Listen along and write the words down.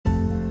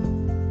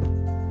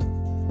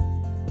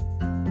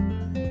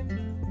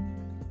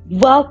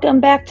Welcome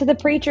back to the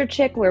Preacher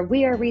Chick, where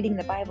we are reading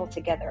the Bible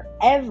together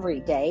every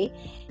day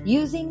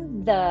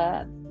using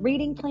the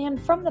reading plan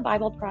from the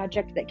Bible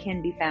Project that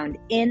can be found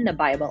in the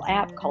Bible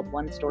app called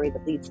One Story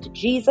That Leads to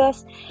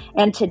Jesus.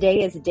 And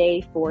today is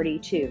day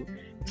 42.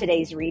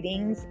 Today's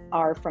readings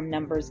are from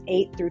Numbers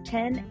 8 through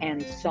 10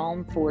 and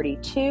Psalm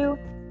 42.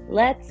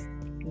 Let's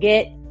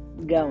get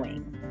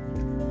going.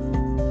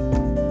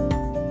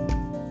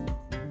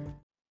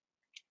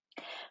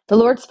 The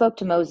Lord spoke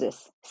to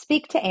Moses,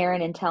 "Speak to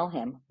Aaron and tell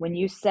him, when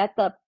you set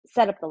up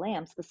the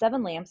lamps, the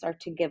 7 lamps are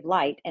to give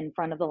light in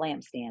front of the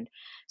lampstand."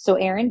 So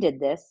Aaron did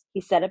this.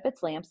 He set up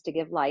its lamps to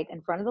give light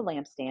in front of the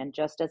lampstand,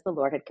 just as the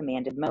Lord had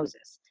commanded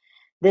Moses.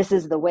 This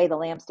is the way the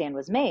lampstand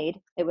was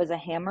made. It was a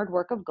hammered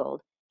work of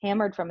gold,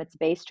 hammered from its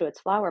base to its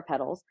flower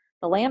petals.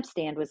 The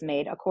lampstand was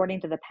made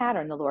according to the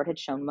pattern the Lord had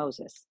shown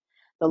Moses.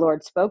 The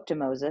Lord spoke to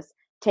Moses,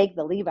 "Take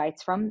the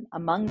Levites from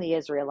among the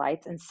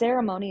Israelites and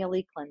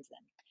ceremonially cleanse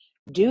them.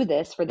 Do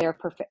this for their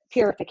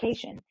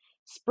purification.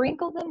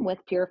 Sprinkle them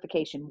with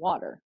purification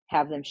water.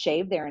 Have them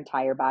shave their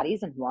entire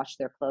bodies and wash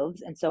their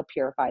clothes, and so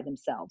purify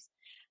themselves.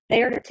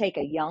 They are to take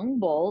a young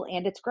bull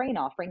and its grain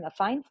offering, a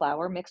fine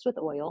flour mixed with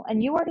oil,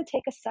 and you are to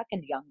take a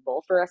second young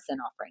bull for a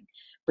sin offering.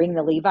 Bring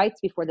the Levites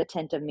before the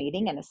tent of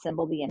meeting and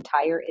assemble the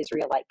entire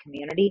Israelite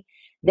community.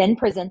 Then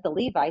present the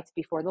Levites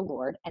before the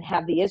Lord and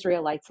have the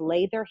Israelites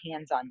lay their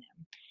hands on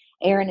them.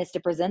 Aaron is to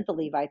present the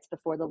Levites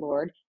before the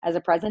Lord as a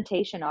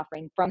presentation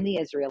offering from the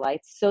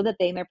Israelites so that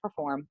they may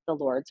perform the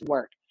Lord's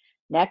work.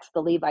 Next,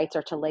 the Levites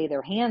are to lay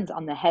their hands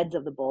on the heads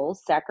of the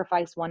bulls,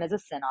 sacrifice one as a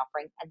sin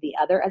offering and the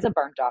other as a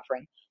burnt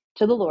offering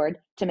to the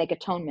Lord to make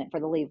atonement for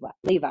the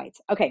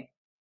Levites. Okay,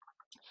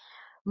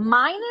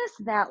 minus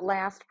that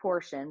last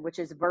portion, which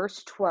is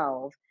verse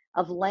 12,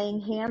 of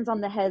laying hands on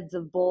the heads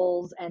of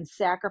bulls and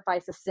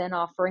sacrifice a sin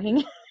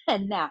offering,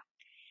 and that.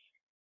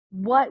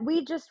 What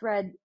we just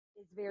read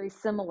is very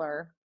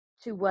similar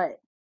to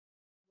what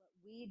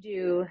we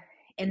do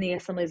in the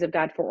Assemblies of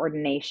God for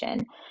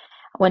ordination.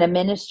 When a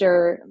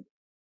minister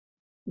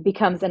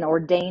becomes an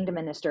ordained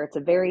minister, it's a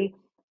very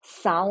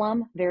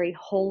solemn, very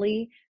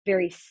holy,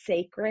 very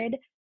sacred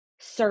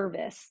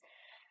service,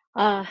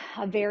 a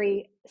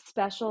very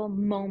special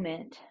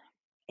moment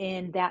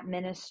in that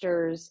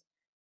minister's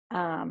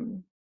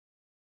um,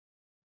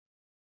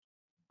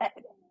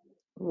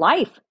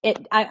 life.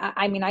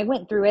 I mean, I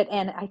went through it,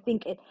 and I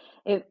think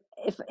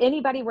if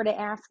anybody were to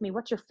ask me,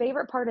 what's your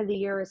favorite part of the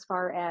year as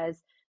far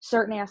as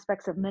certain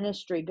aspects of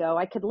ministry go,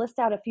 I could list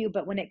out a few,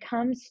 but when it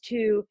comes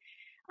to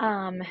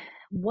um,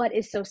 what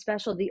is so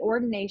special, the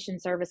ordination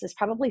service is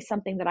probably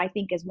something that I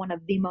think is one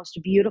of the most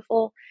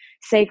beautiful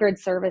sacred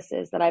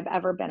services that I've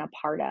ever been a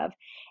part of.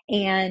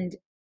 And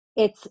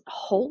it's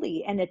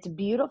holy and it's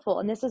beautiful.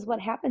 And this is what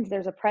happens.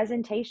 There's a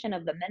presentation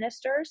of the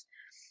ministers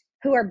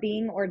who are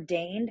being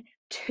ordained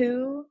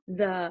to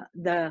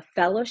the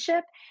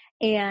fellowship,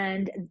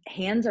 and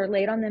hands are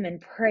laid on them in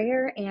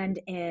prayer and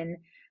in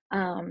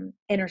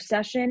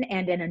intercession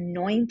and in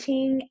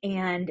anointing,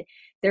 and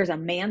there's a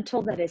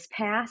mantle that is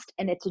passed,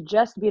 and it's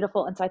just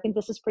beautiful. And so I think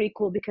this is pretty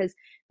cool because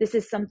this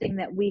is something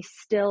that we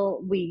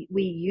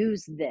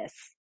use this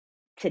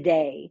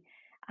today.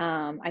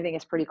 I think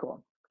it's pretty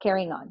cool.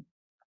 Carrying on.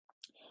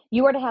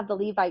 You are to have the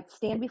Levites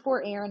stand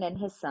before Aaron and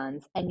his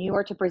sons, and you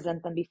are to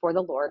present them before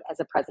the Lord as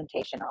a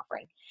presentation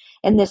offering.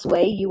 In this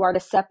way, you are to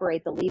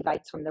separate the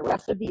Levites from the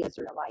rest of the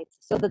Israelites,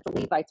 so that the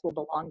Levites will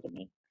belong to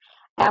me.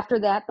 After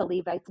that, the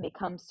Levites may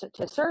come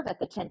to serve at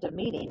the tent of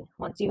meeting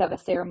once you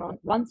have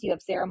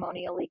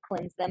ceremonially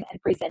cleansed them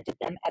and presented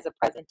them as a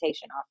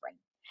presentation offering.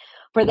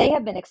 For they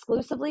have been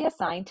exclusively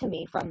assigned to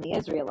me from the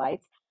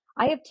Israelites.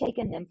 I have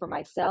taken them for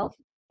myself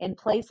in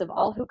place of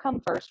all who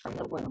come first from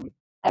the womb,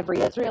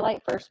 every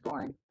Israelite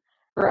firstborn.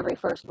 For every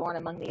firstborn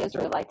among the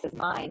Israelites is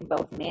mine,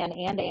 both man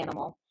and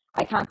animal.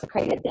 I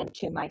consecrated them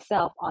to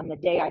myself on the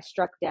day I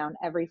struck down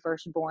every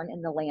firstborn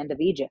in the land of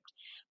Egypt.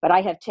 But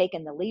I have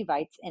taken the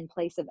Levites in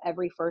place of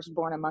every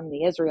firstborn among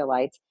the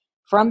Israelites.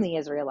 From the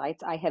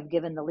Israelites, I have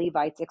given the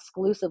Levites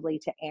exclusively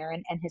to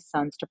Aaron and his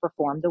sons to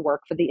perform the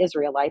work for the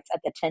Israelites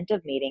at the tent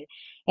of meeting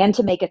and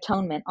to make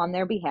atonement on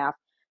their behalf,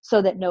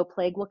 so that no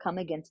plague will come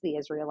against the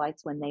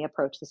Israelites when they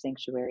approach the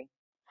sanctuary.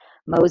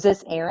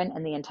 Moses, Aaron,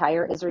 and the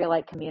entire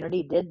Israelite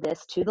community did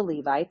this to the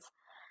Levites.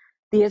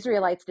 The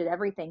Israelites did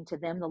everything to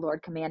them the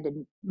Lord commanded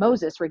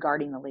Moses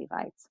regarding the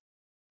Levites.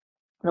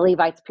 The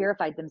Levites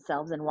purified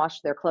themselves and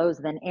washed their clothes.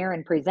 Then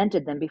Aaron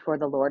presented them before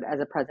the Lord as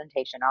a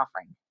presentation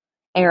offering.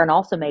 Aaron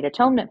also made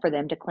atonement for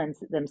them to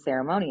cleanse them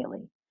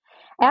ceremonially.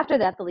 After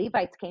that, the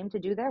Levites came to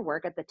do their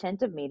work at the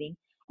tent of meeting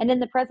and in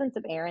the presence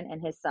of Aaron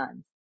and his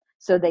sons.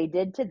 So they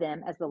did to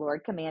them as the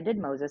Lord commanded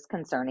Moses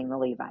concerning the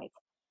Levites.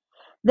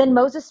 Then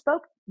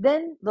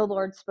the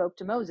Lord spoke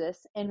to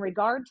Moses, in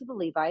regard to the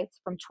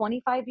Levites from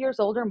 25 years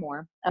old or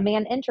more, a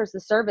man enters the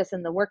service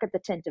in the work at the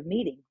tent of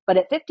meeting, but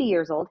at 50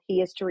 years old, he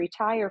is to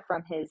retire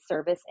from his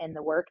service in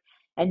the work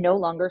and no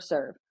longer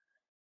serve.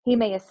 He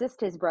may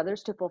assist his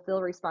brothers to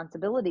fulfill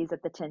responsibilities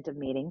at the tent of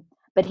meeting,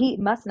 but he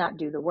must not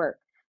do the work.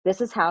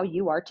 This is how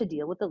you are to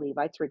deal with the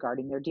Levites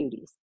regarding their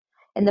duties.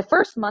 In the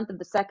first month of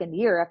the second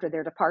year after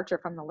their departure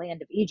from the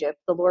land of Egypt,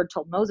 the Lord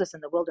told Moses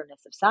in the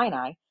wilderness of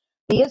Sinai,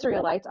 the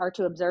Israelites are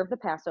to observe the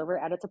Passover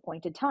at its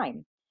appointed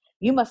time.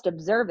 You must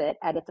observe it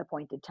at its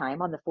appointed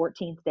time on the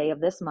 14th day of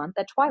this month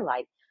at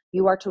twilight.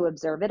 You are to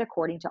observe it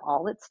according to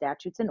all its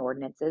statutes and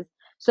ordinances.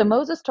 So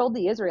Moses told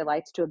the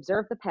Israelites to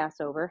observe the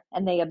Passover,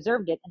 and they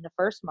observed it in the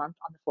first month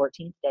on the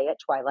 14th day at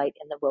twilight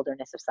in the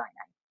wilderness of Sinai.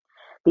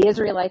 The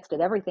Israelites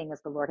did everything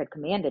as the Lord had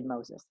commanded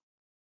Moses.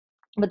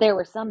 But there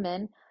were some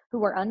men who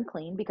were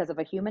unclean because of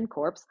a human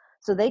corpse,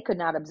 so they could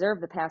not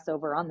observe the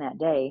Passover on that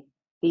day.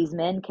 These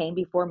men came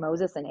before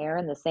Moses and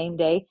Aaron the same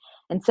day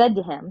and said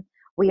to him,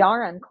 We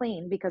are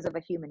unclean because of a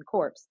human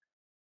corpse.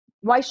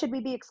 Why should we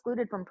be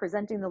excluded from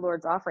presenting the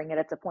Lord's offering at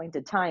its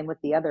appointed time with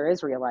the other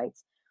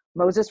Israelites?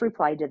 Moses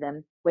replied to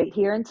them, Wait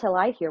here until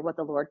I hear what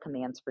the Lord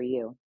commands for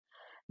you.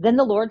 Then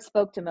the Lord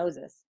spoke to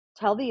Moses,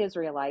 Tell the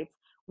Israelites,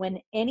 when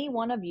any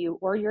one of you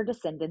or your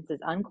descendants is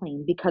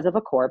unclean because of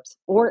a corpse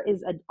or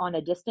is on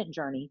a distant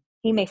journey,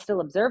 he may still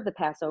observe the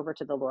Passover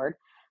to the Lord.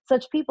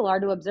 Such people are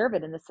to observe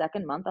it in the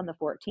second month on the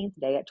 14th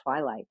day at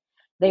twilight.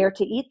 They are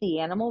to eat the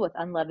animal with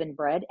unleavened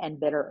bread and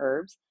bitter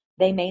herbs.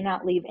 They may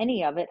not leave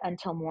any of it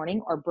until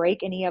morning or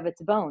break any of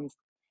its bones.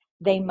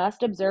 They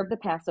must observe the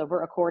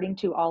Passover according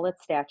to all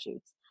its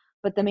statutes.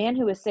 But the man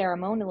who is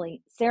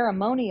ceremonially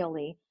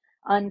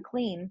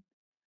unclean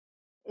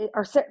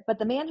but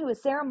the man who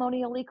is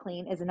ceremonially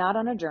clean is not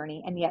on a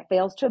journey and yet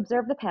fails to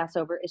observe the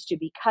Passover is to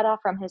be cut off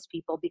from his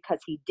people because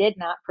he did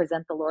not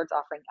present the Lord's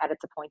offering at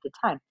its appointed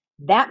time.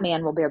 That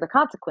man will bear the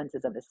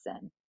consequences of his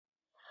sin.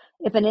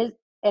 If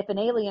an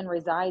alien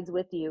resides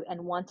with you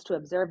and wants to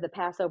observe the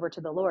Passover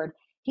to the Lord,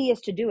 he is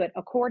to do it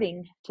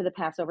according to the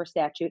Passover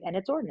statute and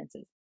its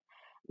ordinances.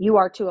 You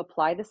are to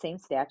apply the same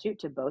statute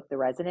to both the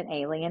resident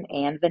alien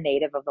and the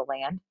native of the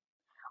land.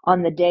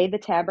 On the day the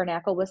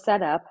tabernacle was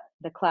set up,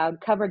 the cloud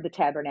covered the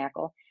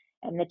tabernacle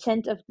and the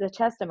tent of the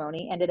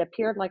testimony, and it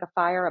appeared like a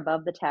fire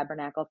above the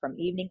tabernacle from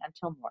evening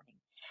until morning.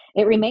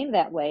 It remained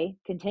that way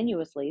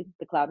continuously.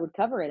 The cloud would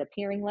cover it,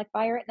 appearing like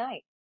fire at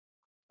night.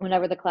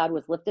 Whenever the cloud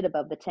was lifted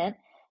above the tent,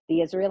 the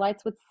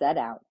Israelites would set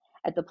out.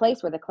 At the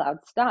place where the cloud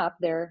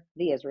stopped, there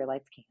the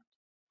Israelites camped.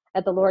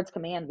 At the Lord's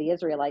command, the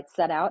Israelites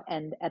set out,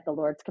 and at the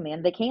Lord's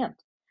command, they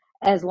camped.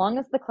 As long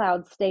as the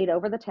cloud stayed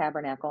over the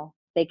tabernacle,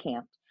 they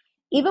camped.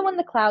 Even when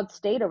the cloud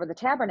stayed over the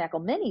tabernacle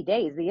many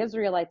days, the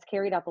Israelites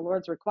carried out the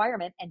Lord's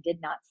requirement and did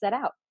not set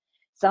out.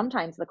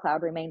 Sometimes the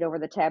cloud remained over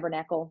the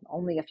tabernacle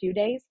only a few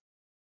days.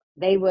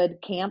 They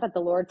would camp at the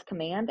Lord's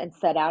command and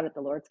set out at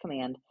the Lord's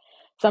command.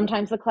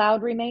 Sometimes the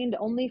cloud remained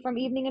only from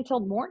evening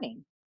until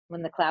morning.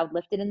 When the cloud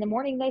lifted in the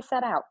morning, they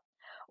set out.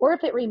 Or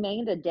if it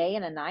remained a day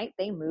and a night,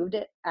 they moved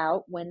it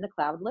out when the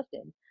cloud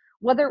lifted.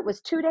 Whether it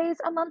was 2 days,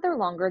 a month, or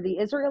longer, the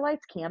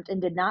Israelites camped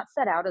and did not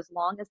set out as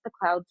long as the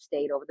cloud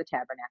stayed over the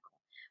tabernacle.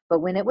 But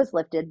when it was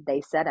lifted,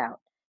 they set out.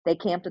 They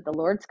camped at the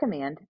Lord's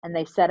command, and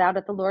they set out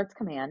at the Lord's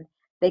command.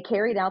 They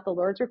carried out the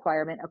Lord's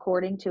requirement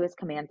according to his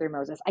command through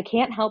Moses. I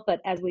can't help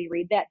but, as we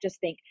read that, just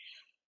think,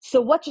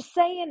 so what you're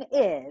saying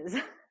is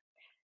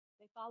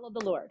they followed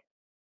the Lord.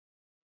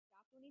 They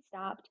stopped when he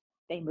stopped.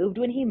 They moved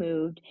when he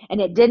moved. And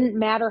it didn't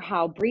matter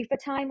how brief a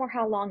time or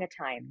how long a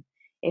time.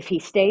 If he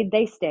stayed,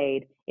 they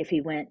stayed. If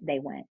he went, they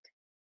went.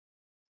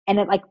 And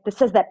this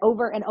says that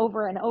over and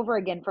over and over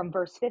again from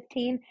verse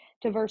 15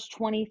 to verse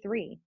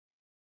 23.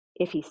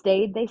 If he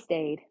stayed, they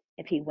stayed.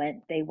 If he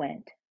went, they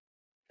went.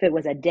 If it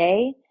was a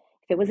day,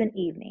 if it was an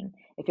evening,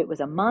 if it was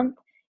a month,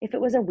 if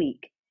it was a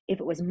week, if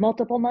it was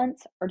multiple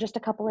months or just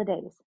a couple of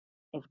days.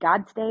 If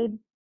God stayed,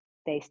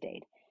 they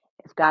stayed.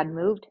 If God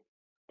moved,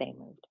 they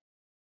moved.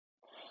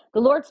 The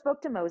Lord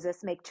spoke to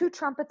Moses, Make 2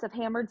 trumpets of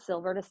hammered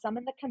silver to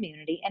summon the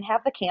community and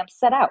have the camps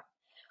set out.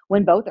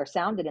 When both are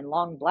sounded in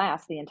long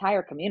blasts, the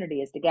entire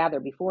community is to gather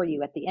before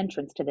you at the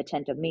entrance to the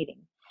tent of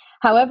meeting.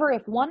 However,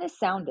 if one is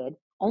sounded,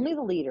 only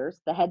the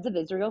leaders, the heads of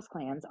Israel's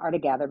clans, are to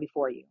gather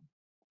before you.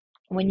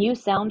 When you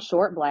sound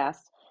short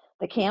blasts,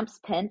 the camps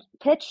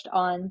pitched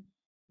on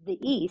the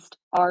east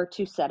are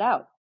to set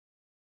out.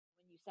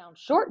 When you sound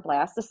short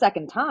blasts the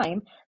second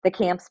time, the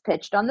camps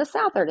pitched on the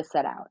south are to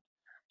set out.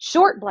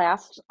 Short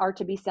blasts are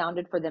to be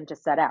sounded for them to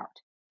set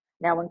out.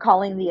 Now, when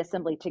calling the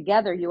assembly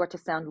together, you are to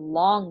sound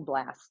long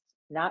blasts,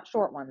 not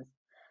short ones.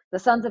 The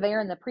sons of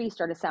Aaron the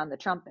priest are to sound the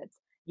trumpets.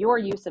 Your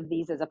use of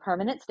these is a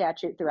permanent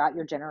statute throughout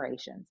your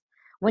generations.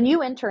 When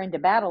you enter into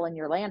battle in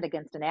your land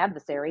against an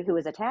adversary who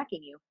is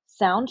attacking you,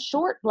 sound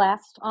short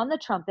blasts on the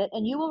trumpet,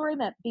 and you will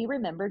be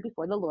remembered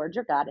before the Lord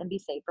your God and be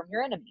saved from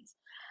your enemies.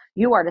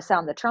 You are to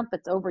sound the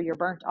trumpets over your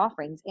burnt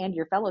offerings and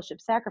your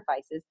fellowship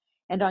sacrifices,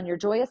 and on your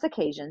joyous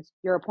occasions,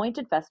 your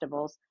appointed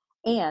festivals,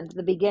 and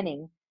the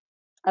beginning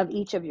of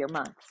each of your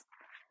months.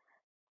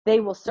 They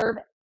will serve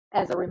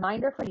as a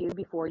reminder for you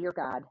before your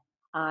God.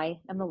 I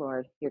am the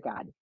Lord your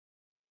God.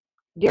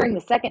 During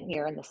the second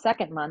year, in the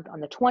second month,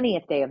 on the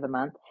 20th day of the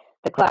month,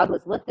 the cloud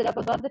was lifted up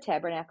above the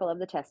tabernacle of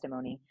the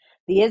testimony.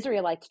 The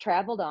Israelites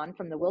traveled on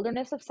from the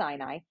wilderness of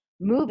Sinai,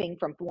 moving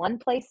from one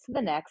place to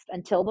the next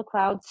until the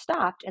cloud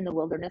stopped in the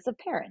wilderness of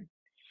Paran.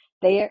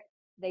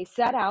 They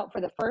set out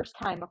for the first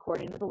time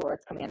according to the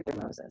Lord's command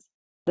through Moses.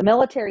 The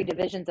military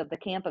divisions of the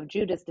camp of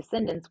Judah's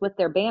descendants with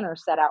their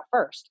banners set out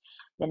first.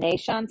 The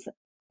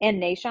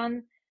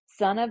Nahshon,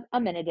 son of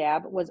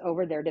Amminadab, was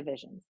over their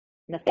divisions.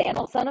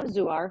 Nathanael, son of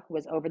Zuar,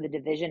 was over the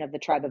division of the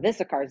tribe of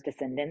Issachar's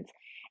descendants,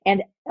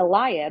 and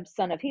Eliab,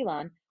 son of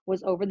Helon,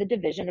 was over the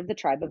division of the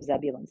tribe of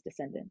Zebulun's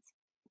descendants.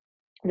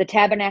 The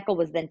tabernacle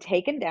was then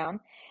taken down,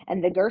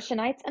 and the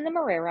Gershonites and the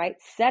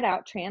Merarites set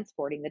out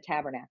transporting the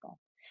tabernacle.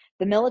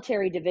 The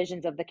military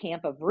divisions of the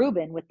camp of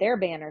Reuben with their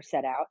banners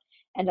set out,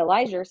 and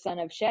Elijah, son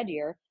of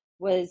Shedir,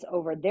 was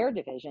over their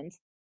divisions.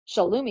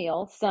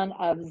 Shalumiel, son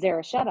of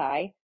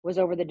Zereshaddai, was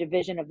over the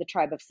division of the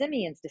tribe of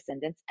Simeon's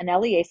descendants, and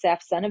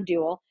Eliasaph, son of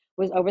Deuel,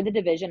 was over the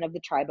division of the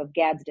tribe of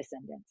Gad's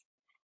descendants.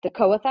 The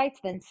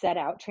Kohathites then set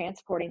out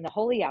transporting the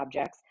holy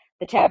objects.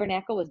 The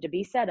tabernacle was to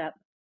be set up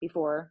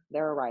before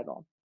their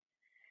arrival.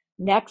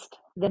 Next,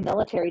 the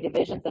military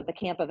divisions of the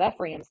camp of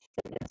Ephraim's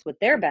descendants with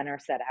their banner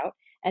set out,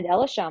 and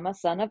Elishama,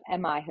 son of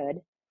Ammihud,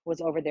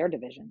 was over their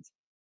divisions.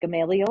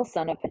 Gamaliel,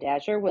 son of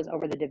Pedahzur, was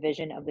over the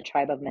division of the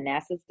tribe of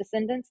Manasseh's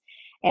descendants,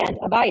 and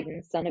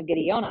Abidan, son of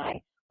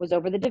Gideoni, was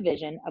over the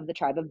division of the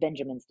tribe of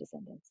Benjamin's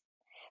descendants.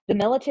 The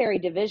military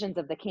divisions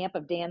of the camp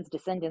of Dan's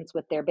descendants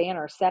with their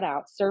banners set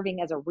out, serving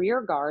as a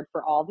rear guard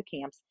for all the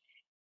camps,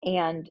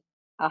 and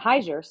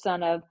Ahijah,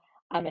 son of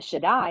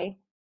Ammishaddai,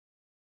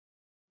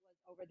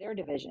 over their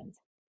divisions.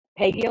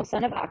 Pagiel,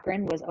 son of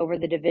Akron, was over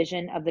the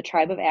division of the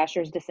tribe of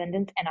Asher's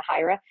descendants, and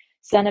Ahira,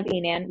 son of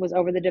Enan, was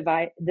over the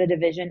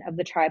division of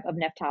the tribe of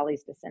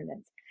Naphtali's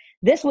descendants.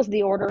 This was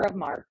the order of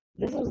march.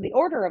 This was the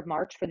order of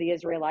march for the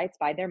Israelites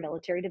by their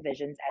military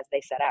divisions as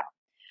they set out.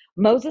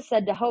 Moses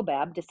said to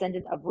Hobab,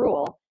 descendant of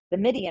Ruel, the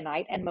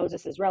Midianite, and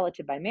Moses'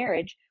 relative by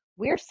marriage,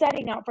 "We're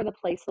setting out for the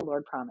place the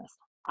Lord promised.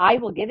 I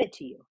will give it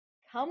to you.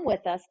 Come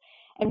with us,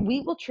 and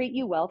we will treat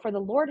you well, for the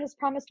Lord has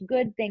promised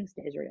good things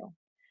to Israel."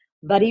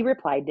 But he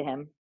replied to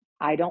him,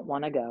 "I don't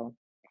want to go.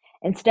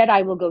 Instead,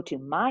 I will go to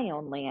my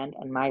own land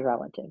and my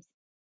relatives."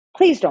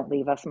 "Please don't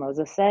leave us,"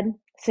 Moses said,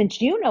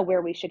 "since you know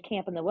where we should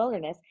camp in the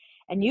wilderness,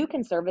 and you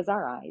can serve as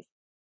our eyes.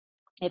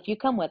 If you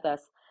come with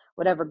us,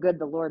 whatever good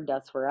the Lord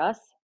does for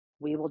us,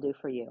 we will do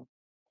for you."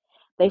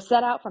 They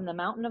set out from the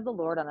mountain of the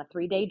Lord on a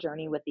 3-day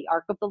journey with the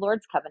ark of the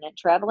Lord's covenant,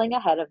 traveling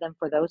ahead of them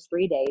for those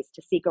 3 days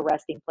to seek a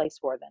resting place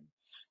for them.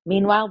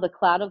 Meanwhile, the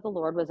cloud of the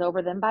Lord was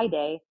over them by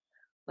day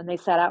when they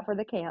set out for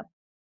the camp.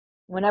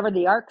 Whenever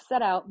the ark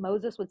set out,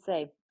 Moses would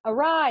say,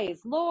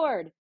 "Arise,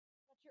 Lord,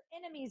 let your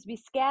enemies be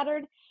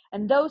scattered,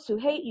 and those who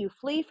hate you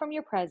flee from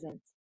your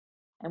presence."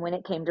 And when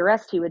it came to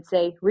rest, he would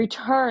say,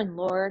 "Return,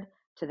 Lord,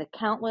 to the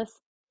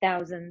countless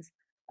thousands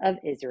of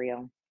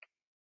Israel."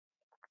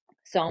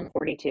 Psalm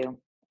 42.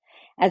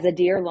 As a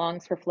deer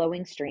longs for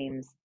flowing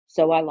streams,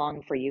 so I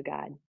long for you,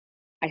 God.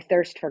 I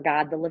thirst for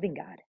God, the living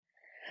God.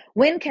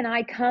 When can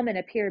I come and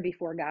appear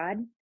before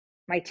God?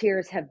 My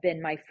tears have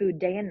been my food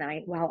day and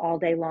night, while all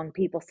day long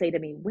people say to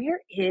me,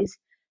 "Where is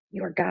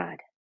your God?"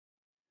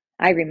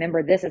 I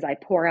remember this as I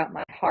pour out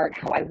my heart,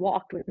 how I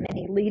walked with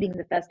many, leading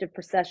the festive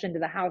procession to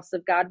the house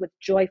of God with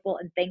joyful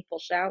and thankful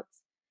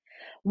shouts.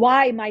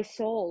 Why, my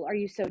soul, are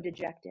you so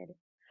dejected?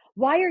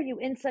 Why are you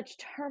in such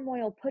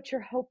turmoil? Put your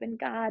hope in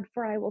God,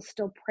 for I will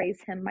still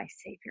praise him, my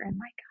Savior and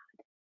my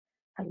God.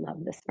 I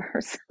love this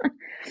verse.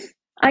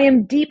 I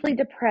am deeply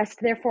depressed,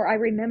 therefore I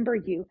remember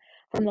you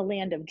from the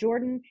land of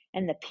Jordan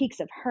and the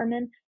peaks of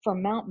Hermon,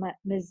 from Mount I'm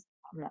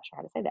not sure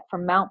how to say that,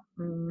 from Mount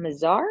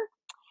Mizar.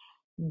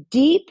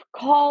 Deep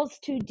calls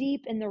to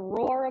deep in the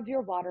roar of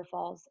your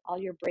waterfalls. All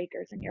your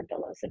breakers and your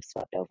billows have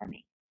swept over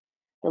me.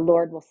 The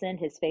Lord will send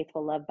his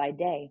faithful love by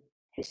day.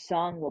 His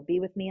song will be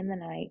with me in the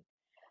night,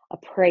 a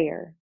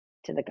prayer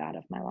to the God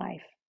of my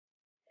life.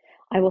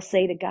 I will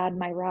say to God,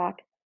 my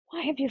rock,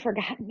 why have you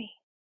forgotten me?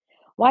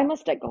 Why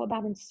must I go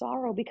about in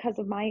sorrow because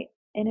of my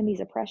enemy's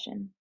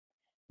oppression?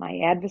 My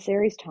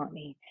adversaries taunt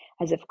me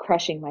as if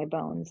crushing my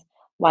bones,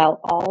 while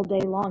all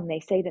day long they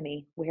say to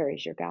me, where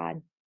is your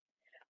God?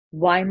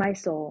 Why, my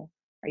soul,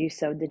 are you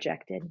so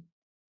dejected?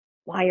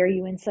 Why are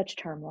you in such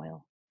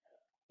turmoil?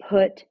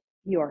 Put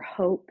your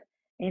hope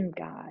in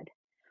God,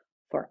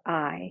 for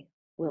I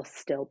will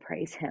still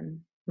praise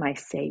him, my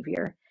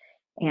Savior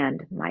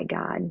and my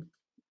God.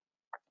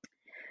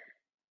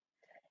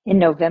 In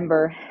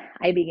November,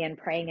 I began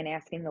praying and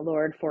asking the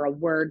Lord for a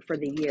word for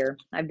the year.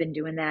 I've been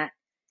doing that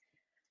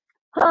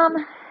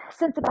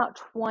since about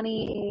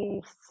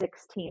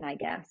 2016, I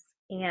guess.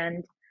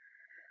 And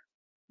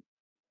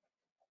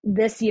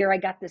this year I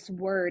got this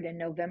word in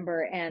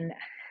November, and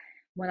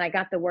when I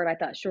got the word, I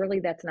thought, surely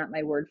that's not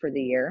my word for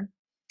the year.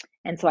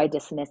 And so I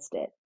dismissed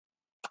it.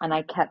 And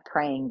I kept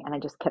praying, and I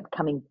just kept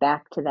coming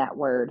back to that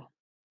word.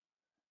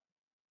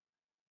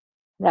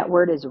 That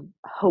word is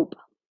hope.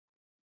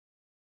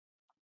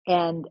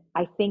 And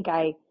I think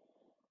I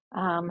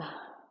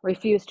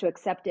refused to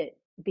accept it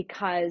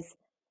because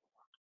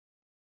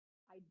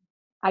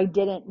I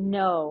didn't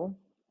know,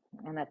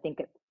 and I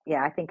think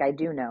I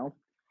do know,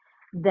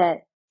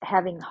 that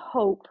having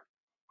hope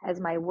as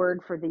my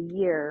word for the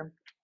year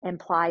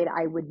implied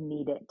I would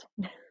need it.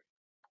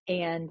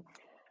 And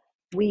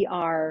we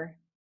are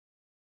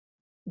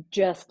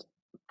just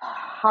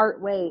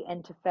part way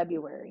into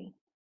February.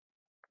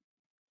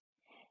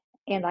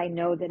 And I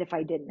know that if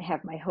I didn't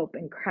have my hope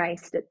in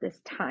Christ at this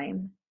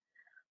time,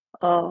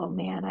 oh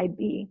man, I'd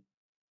be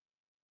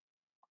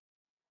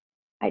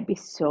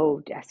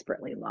so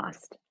desperately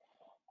lost.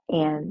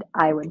 And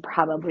I would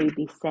probably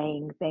be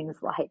saying things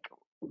like,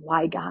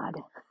 why God?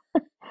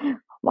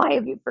 Why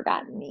have you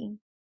forgotten me?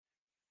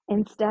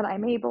 Instead,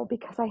 I'm able,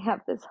 because I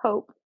have this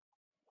hope,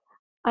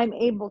 I'm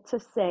able to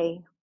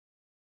say,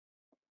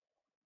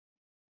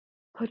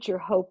 put your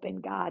hope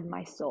in God,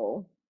 my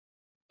soul,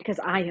 because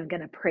I am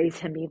going to praise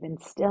him even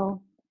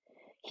still.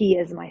 He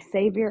is my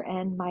Savior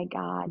and my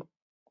God.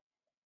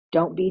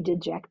 Don't be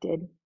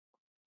dejected.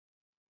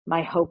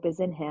 My hope is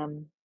in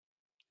him.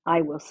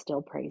 I will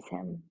still praise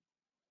him.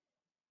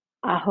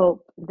 I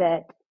hope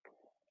that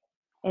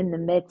in the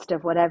midst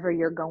of whatever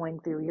you're going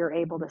through, you're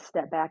able to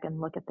step back and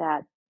look at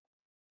that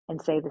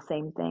and say the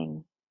same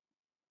thing.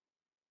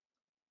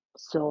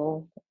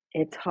 Soul,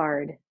 it's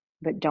hard,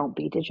 but don't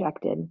be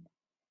dejected.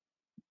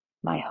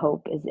 My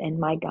hope is in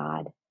my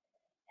God,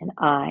 and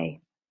I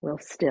will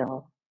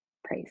still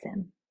praise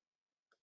him.